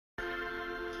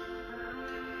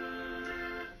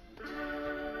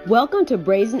Welcome to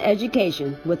Brazen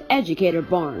Education with Educator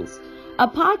Barnes, a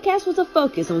podcast with a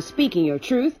focus on speaking your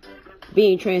truth,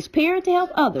 being transparent to help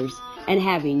others, and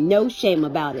having no shame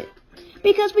about it.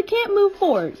 Because we can't move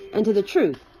forward until the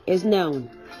truth is known.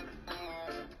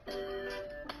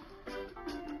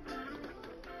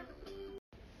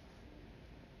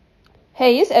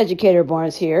 Hey, it's Educator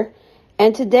Barnes here,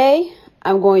 and today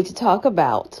I'm going to talk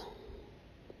about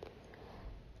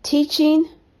teaching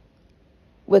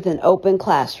with an open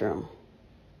classroom.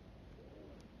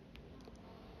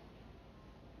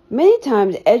 Many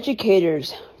times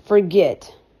educators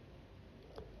forget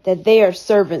that they are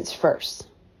servants first.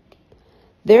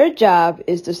 Their job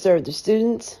is to serve the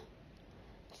students,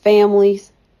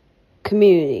 families,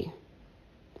 community.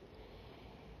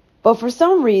 But for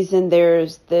some reason,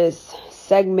 there's this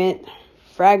fragment,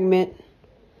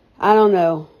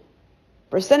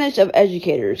 percentage of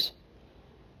educators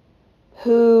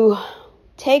who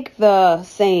take the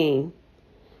saying,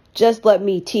 just let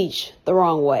me teach, the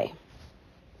wrong way.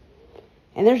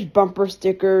 And there's bumper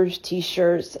stickers,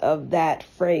 t-shirts of that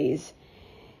phrase.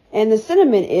 And the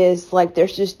sentiment is like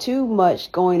there's just too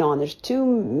much going on. There's too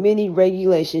many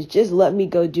regulations. Just let me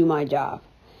go do my job.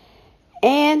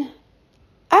 And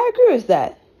I agree with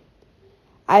that.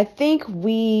 I think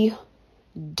we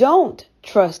don't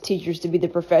trust teachers to be the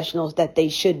professionals that they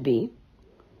should be,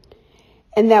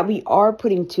 and that we are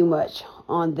putting too much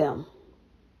on them.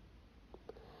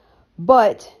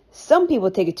 But some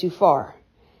people take it too far.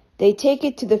 They take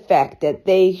it to the fact that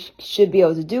they should be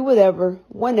able to do whatever,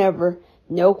 whenever,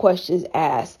 no questions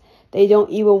asked. They don't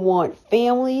even want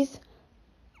families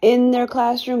in their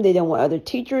classroom. They don't want other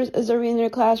teachers observing in their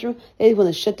classroom. They just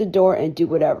want to shut the door and do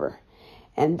whatever.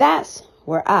 And that's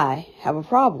where I have a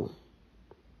problem.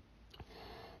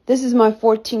 This is my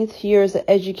 14th year as an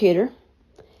educator,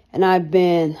 and I've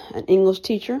been an English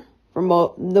teacher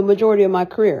for the majority of my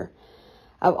career.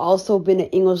 I've also been an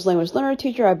English language learner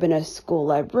teacher. I've been a school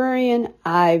librarian.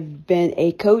 I've been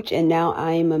a coach, and now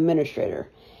I am an administrator.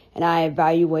 And I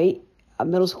evaluate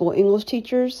middle school English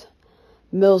teachers,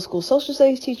 middle school social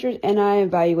studies teachers, and I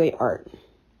evaluate art.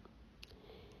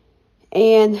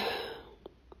 And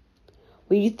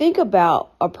when you think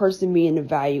about a person being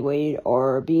evaluated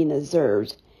or being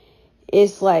observed,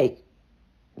 it's like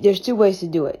there's two ways to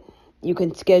do it. You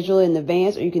can schedule it in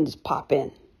advance or you can just pop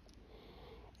in.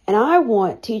 And I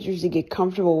want teachers to get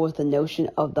comfortable with the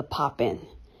notion of the pop in.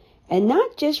 And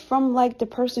not just from like the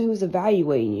person who's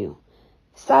evaluating you.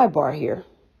 Sidebar here.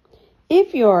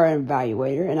 If you're an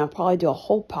evaluator, and I'll probably do a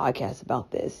whole podcast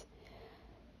about this,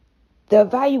 the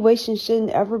evaluation shouldn't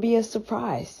ever be a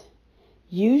surprise.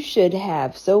 You should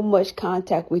have so much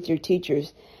contact with your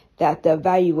teachers that the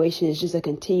evaluation is just a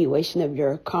continuation of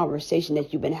your conversation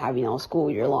that you've been having all school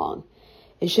year long.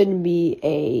 It shouldn't be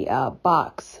a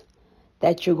box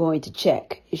that you're going to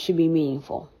check. It should be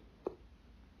meaningful.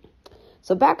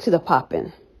 So back to the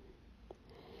pop-in.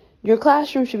 Your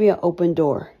classroom should be an open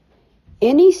door.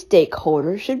 Any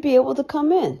stakeholder should be able to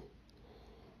come in.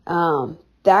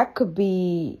 That could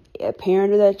be a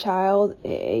parent of that child,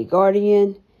 a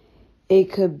guardian.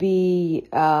 It could be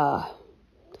a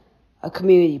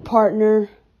community partner.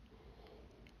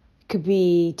 It could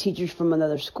be teachers from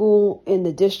another school in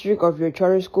the district, or if you're a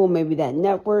charter school, maybe that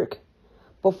network.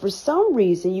 But for some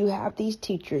reason, you have these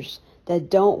teachers that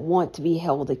don't want to be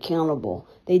held accountable.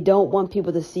 They don't want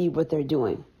people to see what they're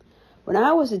doing. When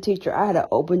I was a teacher, I had an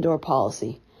open door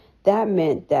policy. That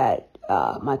meant that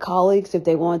my colleagues, if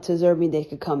they wanted to observe me, they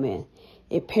could come in.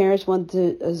 If parents wanted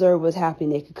to observe what's happening,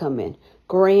 they could come in.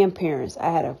 Grandparents, I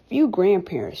had a few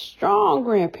grandparents, strong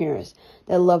grandparents,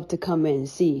 that loved to come in and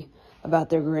see about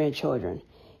their grandchildren.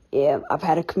 I've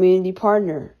had a community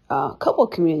partner, a couple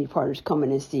of community partners come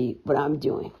in and see what I'm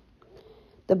doing.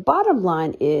 The bottom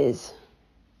line is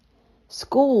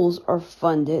schools are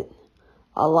funded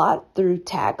a lot through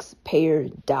taxpayer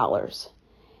dollars.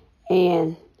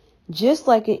 And just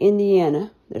like in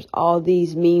Indiana, there's all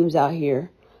these memes out here.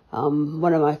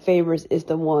 One of my favorites is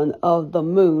the one of the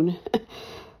moon.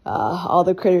 All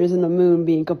the critters in the moon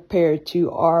being compared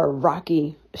to our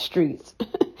rocky streets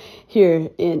here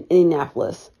in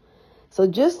Indianapolis. So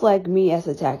just like me as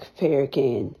a taxpayer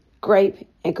can gripe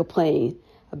and complain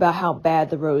about how bad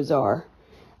the roads are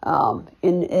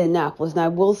in Indianapolis, and I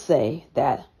will say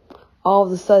that all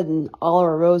of a sudden all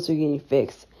our roads are getting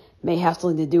fixed may have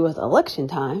something to do with election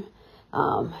time.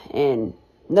 And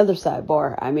another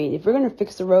sidebar, if you're going to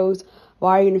fix the roads,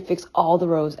 why are you going to fix all the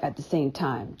roads at the same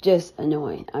time? Just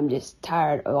annoying. I'm just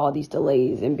tired of all these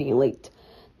delays and being late.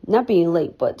 Not being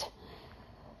late, but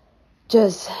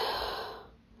just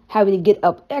having to get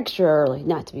up extra early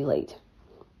not to be late.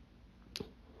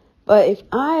 But if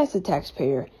I, as a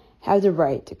taxpayer, have the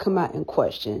right to come out and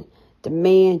question,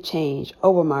 demand change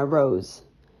over my roads,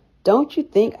 don't you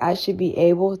think I should be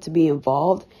able to be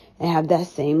involved and have that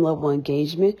same level of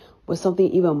engagement with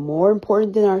something even more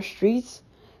important than our streets,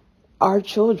 our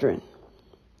children?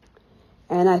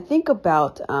 And I think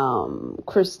about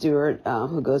Chris Stewart,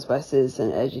 who goes by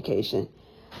Citizen Education.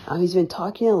 He's been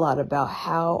talking a lot about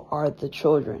how are the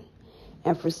children.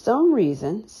 And for some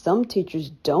reason, some teachers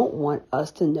don't want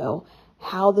us to know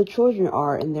how the children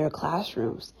are in their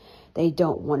classrooms. They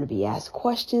don't want to be asked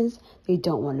questions. They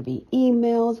don't want to be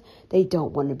emailed. They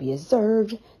don't want to be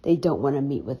observed. They don't want to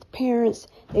meet with parents.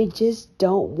 They just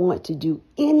don't want to do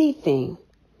anything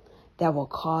that will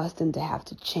cause them to have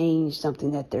to change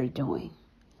something that they're doing.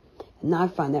 And I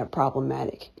find that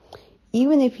problematic.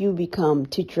 Even if you become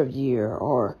teacher of the year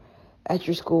or at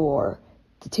your school or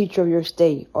the teacher of your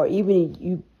state, or even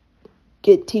you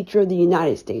get teacher of the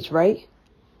United States, right?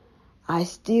 I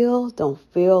still don't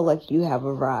feel like you have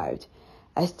arrived.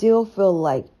 I still feel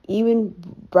like even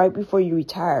right before you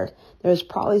retired, there's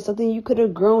probably something you could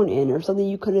have grown in or something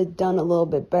you could have done a little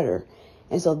bit better.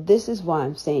 And so this is why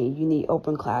I'm saying you need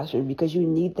open classrooms, because you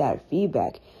need that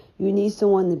feedback. You need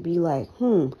someone to be like,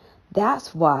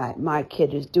 that's why my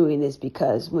kid is doing this,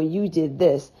 because when you did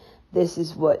this, this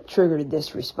is what triggered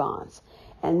this response.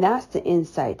 And that's the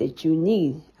insight that you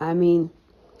need. I mean,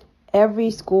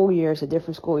 every school year is a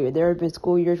different school year. There have been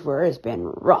school years where it's been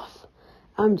rough.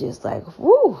 I'm just like,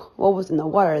 whoo, what was in the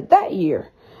water that year?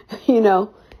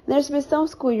 There's been some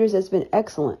school years that's been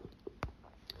excellent.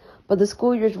 But the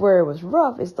school years where it was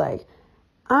rough, it's like,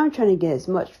 I'm trying to get as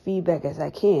much feedback as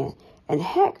I can. And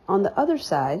heck, on the other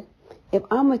side, if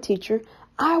I'm a teacher,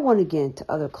 I want to get into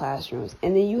other classrooms.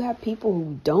 And then you have people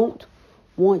who don't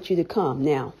want you to come.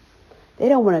 Now, they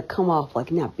don't want to come off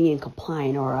like not being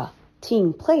compliant or a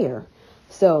team player.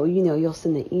 So, you'll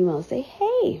send an email and say,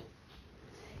 hey,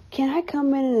 can I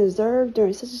come in and observe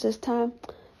during such and such time?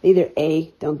 Either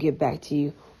A, don't get back to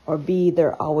you, or B,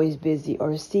 they're always busy,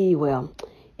 or C, well,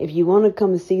 if you want to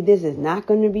come and see this, it's not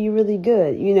going to be really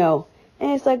good, And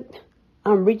it's like,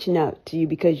 I'm reaching out to you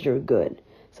because you're good.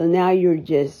 So now you're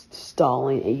just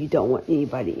stalling and you don't want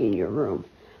anybody in your room,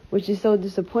 which is so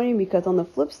disappointing, because on the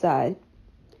flip side,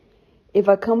 if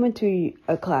I come into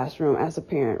a classroom as a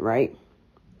parent, right,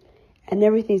 and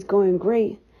everything's going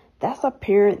great, that's a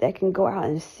parent that can go out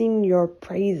and sing your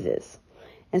praises.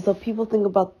 And so people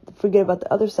forget about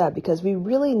the other side, because we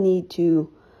really need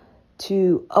to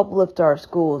uplift our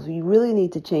schools. We really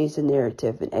need to change the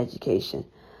narrative in education.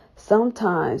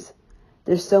 Sometimes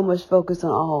there's so much focus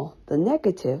on all the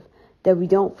negative that we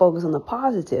don't focus on the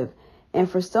positive. And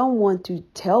for someone to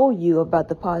tell you about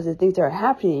the positive things that are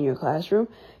happening in your classroom,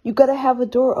 you got to have a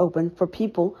door open for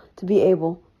people to be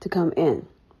able to come in.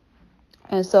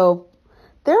 And so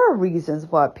there are reasons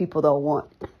why people don't want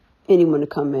anyone to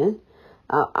come in.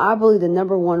 I believe the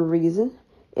number one reason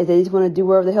is they just want to do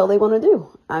whatever the hell they want to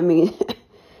do. I mean,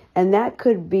 and that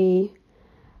could be,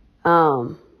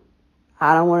 I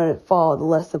don't want to follow the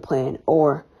lesson plan,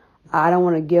 or I don't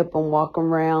want to get up and walk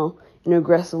around and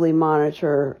aggressively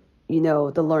monitor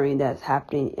the learning that's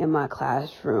happening in my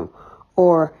classroom,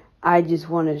 or I just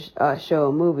want to show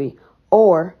a movie,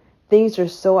 or things are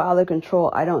so out of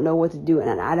control, I don't know what to do,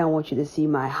 and I don't want you to see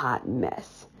my hot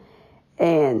mess.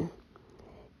 And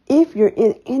if you're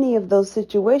in any of those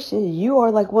situations, you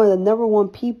are like one of the number one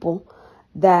people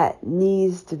that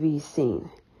needs to be seen.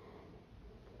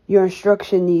 Your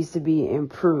instruction needs to be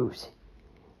improved.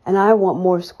 And I want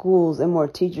more schools and more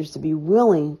teachers to be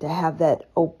willing to have that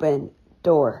open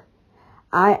door.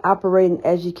 I operate in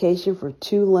education for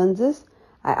two lenses.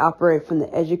 I operate from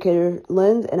the educator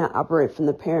lens and I operate from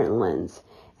the parent lens.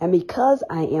 And because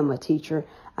I am a teacher,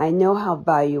 I know how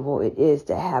valuable it is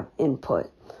to have input.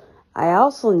 I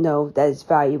also know that it's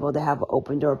valuable to have an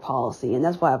open door policy. And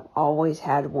that's why I've always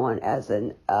had one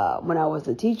when I was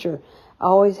a teacher. I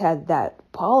always had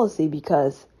that policy,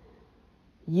 because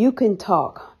you can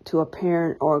talk to a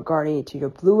parent or a guardian till you're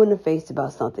blue in the face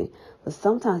about something, but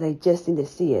sometimes they just need to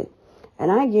see it.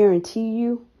 And I guarantee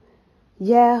you,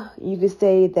 yeah, you could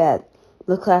say that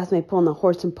the class may put on the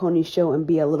horse and pony show and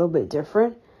be a little bit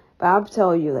different. But I'll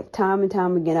tell you, like time and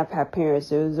time again, I've had parents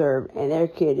who observe and their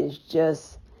kid is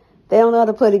just, they don't know how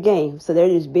to play the game. So they're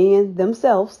just being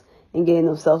themselves and getting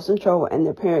themselves in trouble, and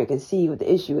their parent can see what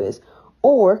the issue is.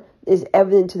 Or it's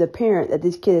evident to the parent that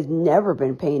this kid has never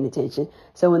been paying attention.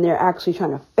 So when they're actually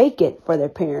trying to fake it for their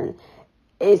parent,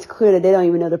 it's clear that they don't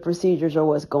even know the procedures or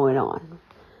what's going on.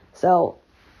 So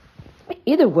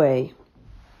either way,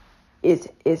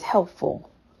 it's helpful.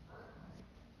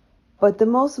 But the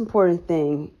most important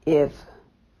thing, if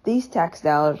these tax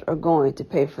dollars are going to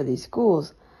pay for these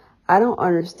schools. I don't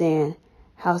understand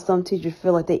how some teachers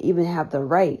feel like they even have the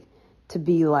right to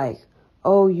be like,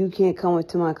 oh, you can't come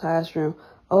into my classroom.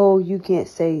 Oh, you can't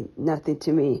say nothing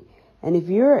to me. And if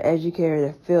you're an educator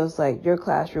that feels like your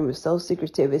classroom is so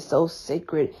secretive, it's so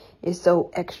sacred, it's so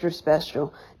extra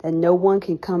special that no one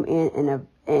can come in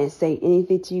and say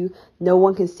anything to you, no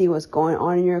one can see what's going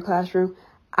on in your classroom,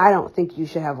 I don't think you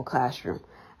should have a classroom.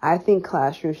 I think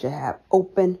classrooms should have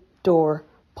open door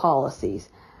policies.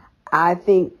 I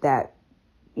think that,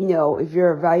 if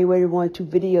your evaluator wanted to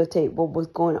videotape what was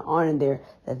going on in there,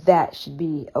 that should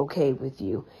be okay with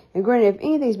you. And granted, if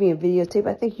anything's being videotaped,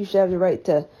 I think you should have the right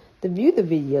to view the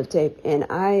videotape.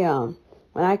 And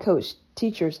when I coach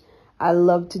teachers, I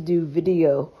love to do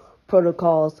video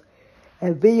protocols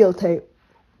and videotape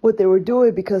what they were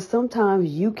doing, because sometimes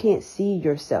you can't see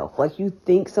yourself. Like, you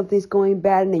think something's going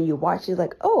bad and then you watch it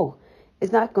like, oh,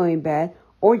 it's not going bad.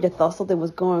 Or you thought something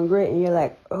was going great and you're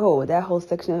like, oh, that whole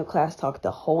section of the class talked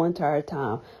the whole entire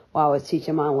time while I was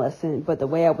teaching my lesson. But the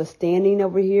way I was standing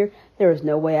over here, there was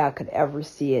no way I could ever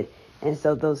see it. And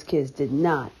so those kids did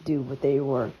not do what they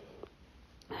were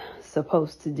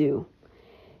supposed to do.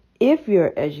 If you're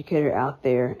an educator out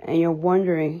there and you're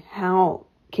wondering how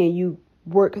can you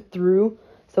work through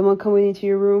someone coming into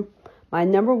your room, my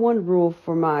number one rule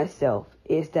for myself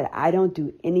is that I don't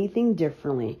do anything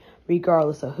differently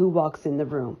regardless of who walks in the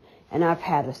room. And I've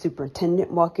had a superintendent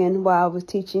walk in while I was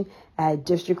teaching. I had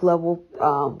district level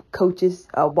coaches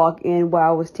walk in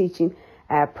while I was teaching.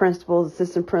 I had principals,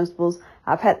 assistant principals.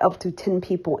 I've had up to 10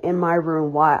 people in my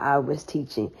room while I was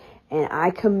teaching. And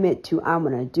I commit to, I'm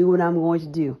going to do what I'm going to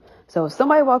do. So if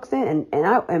somebody walks in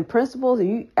and principals, or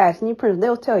you ask any principal,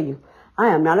 they'll tell you, I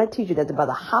am not a teacher that's about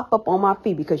to hop up on my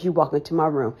feet because you walk into my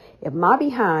room. If my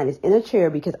behind is in a chair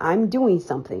because I'm doing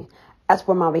something, that's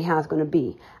where my behind is going to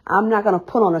be. I'm not going to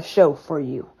put on a show for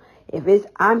you. If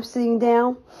I'm sitting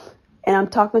down and I'm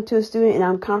talking to a student and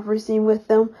I'm conversing with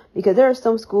them, because there are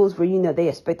some schools where, they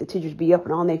expect the teachers to be up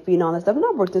and on their feet and all that stuff. And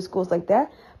I've worked in schools like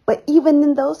that. But even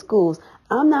in those schools,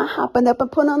 I'm not hopping up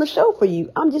and putting on a show for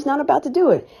you. I'm just not about to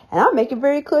do it. And I make it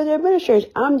very clear to administrators,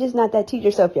 I'm just not that teacher.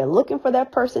 So if you're looking for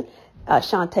that person,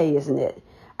 Shantae isn't it.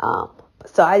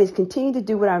 So I just continue to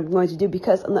do what I'm going to do,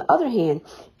 because on the other hand,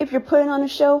 if you're putting on a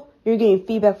show, you're getting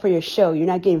feedback for your show. You're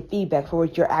not getting feedback for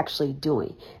what you're actually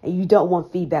doing. And you don't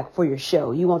want feedback for your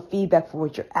show. You want feedback for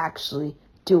what you're actually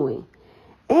doing.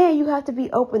 And you have to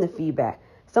be open to feedback.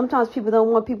 Sometimes people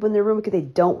don't want people in their room because they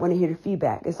don't want to hear the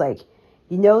feedback. It's like,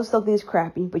 something's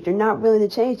crappy, but you're not willing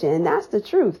to change it. And that's the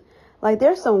truth. Like,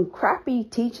 there's some crappy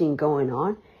teaching going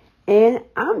on. And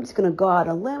I'm just going to go out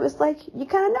on a limb. It's like, you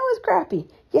kind of know it's crappy.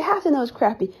 You have to know it's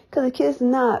crappy because the kid's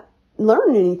not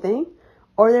learning anything,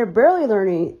 or they're barely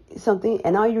learning something.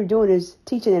 And all you're doing is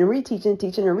teaching and reteaching,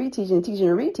 teaching and reteaching, teaching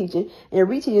and reteaching. And you're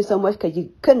reteaching so much because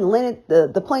you couldn't land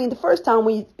the plane the first time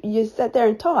when you sat there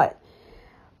and taught.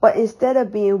 But instead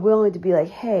of being willing to be like,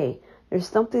 hey, there's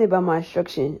something about my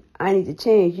instruction I need to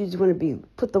change, you just want to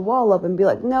put the wall up and be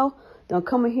like, no, don't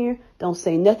come in here. Don't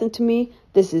say nothing to me.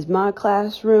 This is my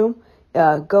classroom.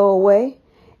 Go away.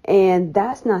 And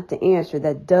that's not the answer.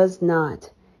 That does not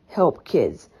help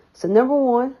kids. So number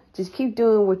one, just keep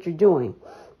doing what you're doing.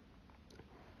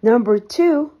 Number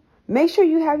two, make sure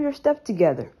you have your stuff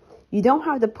together. You don't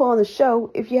have to put on the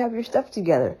show if you have your stuff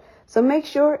together. So make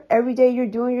sure every day you're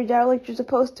doing your dialect you're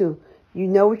supposed to. You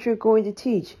know what you're going to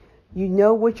teach. You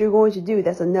know what you're going to do.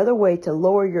 That's another way to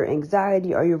lower your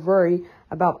anxiety or your worry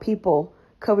about people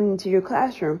coming into your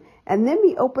classroom. And then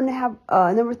be open to have,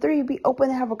 number three, be open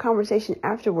to have a conversation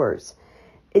afterwards.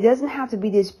 It doesn't have to be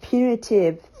this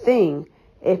punitive thing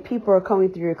if people are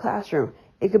coming through your classroom.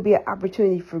 It could be an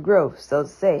opportunity for growth. So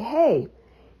say, hey,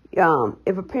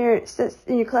 if a parent sits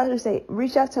in your classroom,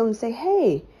 reach out to them and say,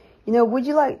 hey, would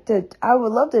you like to, I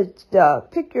would love to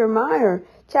pick your mind or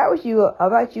chat with you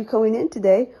about you coming in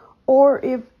today. Or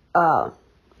if, I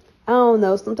don't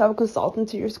know, some type of consultant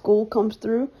to your school comes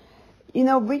through,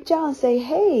 reach out and say,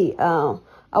 hey, I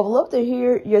would love to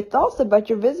hear your thoughts about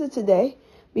your visit today.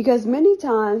 Because many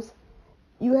times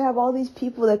you have all these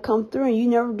people that come through and you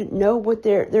never know what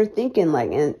they're thinking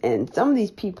like. And some of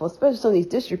these people, especially some of these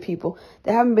district people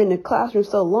that haven't been in the classroom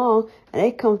so long, and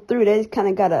they come through, they just kind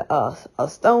of got a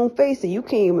stone face and you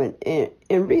can't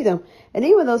even read them. And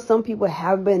even though some people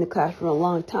have been in the classroom a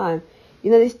long time,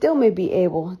 they still may be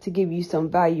able to give you some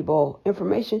valuable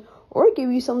information, or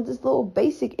give you some of this little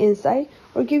basic insight,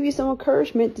 or give you some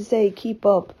encouragement to say, keep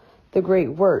up the great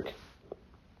work.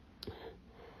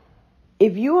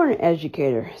 If you are an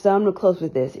educator, so I'm going to close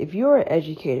with this. If you're an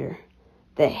educator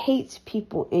that hates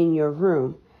people in your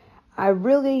room, I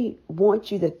really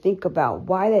want you to think about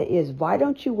why that is. Why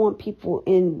don't you want people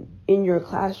in your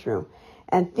classroom?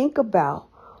 And think about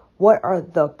what are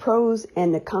the pros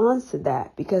and the cons to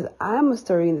that, because I'm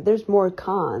asserting that there's more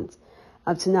cons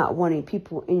to not wanting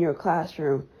people in your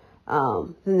classroom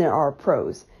than there are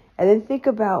pros. And then think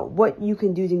about what you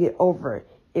can do to get over it.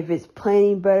 If it's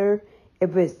planning better,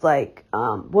 if it's like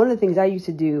one of the things I used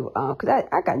to do, because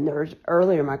I got nerves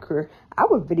earlier in my career, I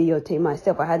would videotape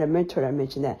myself. I had a mentor that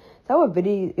mentioned that. So I would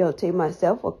videotape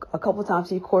myself a couple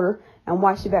times each quarter and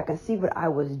watch it back and see what I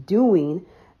was doing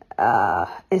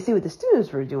and see what the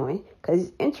students were doing. Because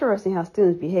it's interesting how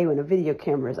students behave when the video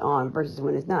camera is on versus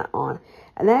when it's not on.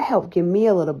 And that helped give me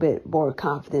a little bit more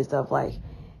confidence of like,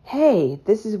 hey,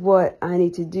 this is what I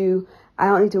need to do. I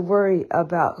don't need to worry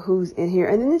about who's in here.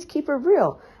 And then just keep it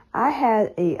real. I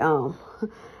had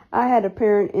a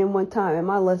parent in one time and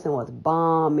my lesson was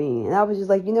bombing. And I was just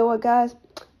like, you know what, guys?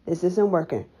 This isn't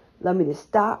working. Let me just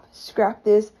stop, scrap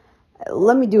this.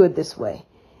 Let me do it this way.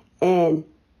 And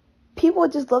people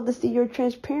just love to see your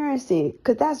transparency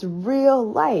because that's real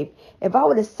life. If I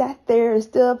would have sat there and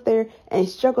stood up there and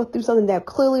struggled through something that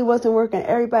clearly wasn't working,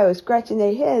 everybody was scratching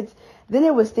their heads, then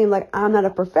it would seem like I'm not a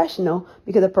professional,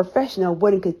 because a professional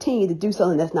wouldn't continue to do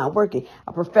something that's not working.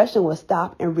 A professional will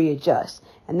stop and readjust.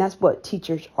 And that's what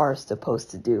teachers are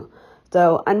supposed to do.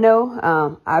 So I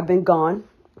know I've been gone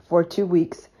for 2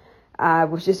 weeks. I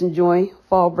was just enjoying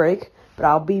fall break, but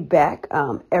I'll be back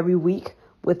every week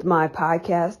with my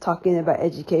podcast talking about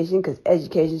education, because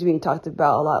education is being talked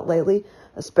about a lot lately,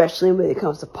 especially when it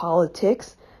comes to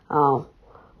politics.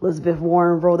 Elizabeth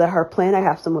Warren rolled out her plan. I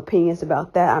have some opinions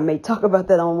about that. I may talk about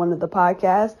that on one of the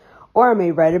podcasts, or I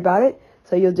may write about it.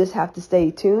 So you'll just have to stay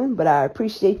tuned. But I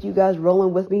appreciate you guys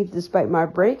rolling with me despite my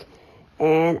break.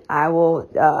 And I will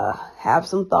have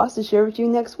some thoughts to share with you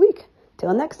next week.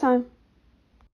 Till next time.